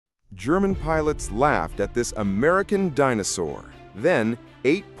German pilots laughed at this American dinosaur. Then,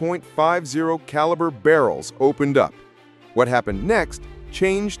 8.50 caliber barrels opened up. What happened next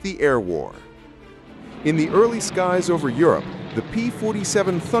changed the air war. In the early skies over Europe, the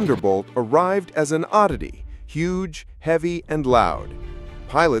P-47 Thunderbolt arrived as an oddity, huge, heavy, and loud.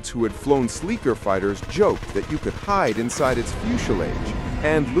 Pilots who had flown sleeker fighters joked that you could hide inside its fuselage,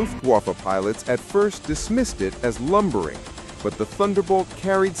 and Luftwaffe pilots at first dismissed it as lumbering. But the Thunderbolt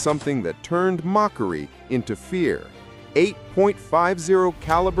carried something that turned mockery into fear. 8.50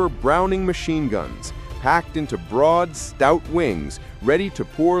 caliber Browning machine guns, packed into broad, stout wings, ready to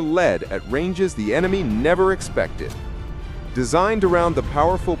pour lead at ranges the enemy never expected. Designed around the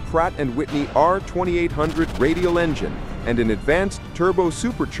powerful Pratt & Whitney R2800 radial engine and an advanced turbo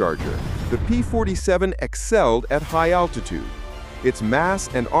supercharger, the P-47 excelled at high altitude. Its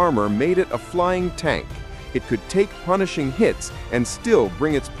mass and armor made it a flying tank. It could take punishing hits and still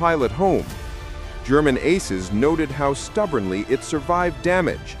bring its pilot home. German aces noted how stubbornly it survived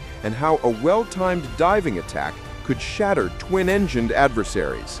damage and how a well-timed diving attack could shatter twin-engined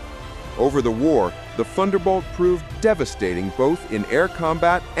adversaries. Over the war, the Thunderbolt proved devastating both in air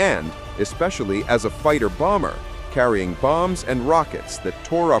combat and, especially as a fighter-bomber, carrying bombs and rockets that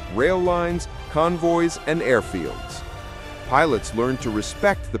tore up rail lines, convoys, and airfields. Pilots learned to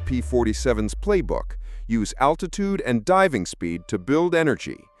respect the P-47's playbook, use altitude and diving speed to build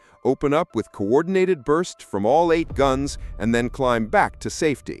energy, open up with coordinated bursts from all 8 guns, and then climb back to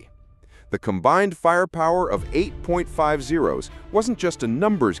safety. The combined firepower of 8.50s wasn't just a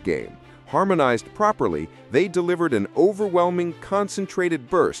numbers game. Harmonized properly, they delivered an overwhelming, concentrated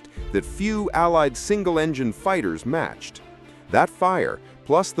burst that few Allied single-engine fighters matched. That fire,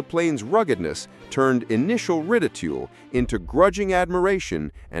 plus the plane's ruggedness, turned initial ridicule into grudging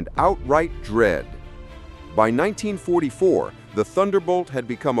admiration and outright dread. By 1944, the Thunderbolt had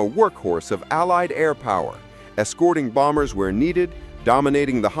become a workhorse of Allied air power, escorting bombers where needed,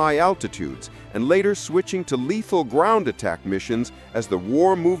 dominating the high altitudes, and later switching to lethal ground attack missions as the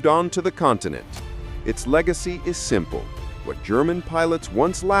war moved on to the continent. Its legacy is simple. What German pilots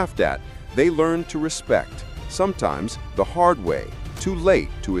once laughed at, they learned to respect, sometimes the hard way, too late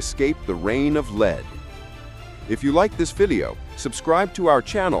to escape the rain of lead. If you like this video, subscribe to our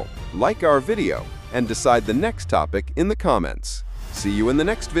channel, like our video, and decide the next topic in the comments. See you in the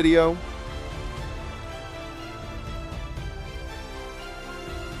next video.